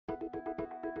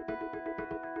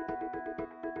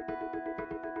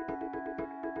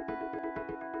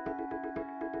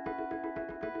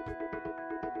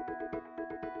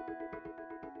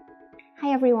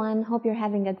Hi everyone, hope you're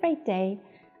having a great day.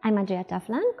 I'm Ajaya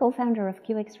Taflan, co-founder of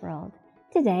QX World.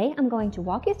 Today, I'm going to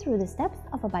walk you through the steps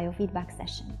of a biofeedback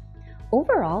session.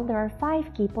 Overall, there are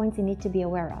 5 key points you need to be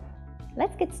aware of.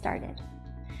 Let's get started.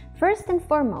 First and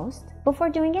foremost,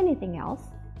 before doing anything else,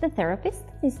 the therapist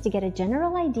needs to get a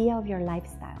general idea of your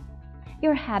lifestyle.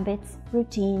 Your habits,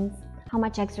 routines, how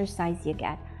much exercise you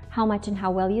get, how much and how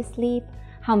well you sleep,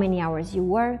 how many hours you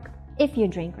work, if you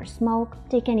drink or smoke,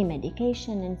 take any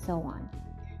medication, and so on.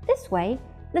 This way,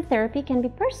 the therapy can be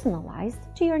personalized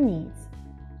to your needs.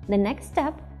 The next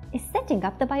step is setting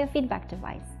up the biofeedback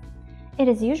device. It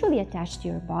is usually attached to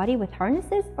your body with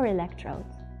harnesses or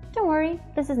electrodes. Don't worry,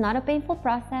 this is not a painful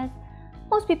process.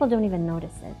 Most people don't even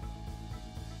notice it.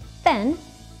 Then,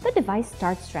 the device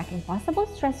starts tracking possible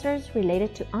stressors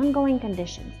related to ongoing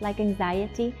conditions like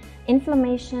anxiety,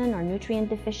 inflammation, or nutrient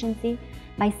deficiency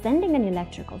by sending an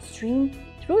electrical stream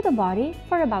through the body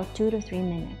for about 2 to 3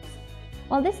 minutes.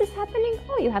 While this is happening,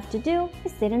 all you have to do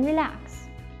is sit and relax.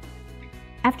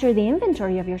 After the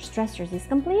inventory of your stressors is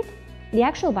complete, the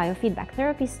actual biofeedback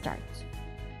therapy starts.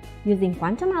 Using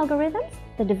quantum algorithms,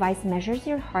 the device measures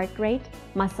your heart rate,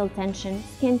 muscle tension,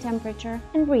 skin temperature,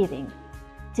 and breathing,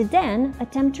 to then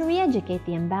attempt to re-educate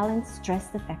the imbalanced,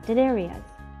 stress-affected areas.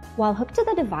 While hooked to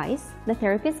the device, the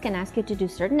therapist can ask you to do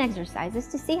certain exercises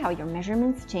to see how your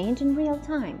measurements change in real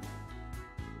time.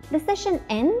 The session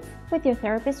ends with your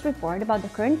therapist's report about the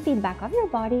current feedback of your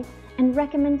body and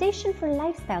recommendation for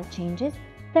lifestyle changes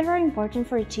that are important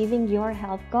for achieving your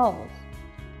health goals.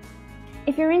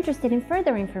 If you're interested in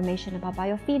further information about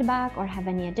biofeedback or have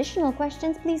any additional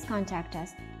questions, please contact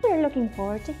us. We're looking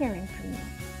forward to hearing from you.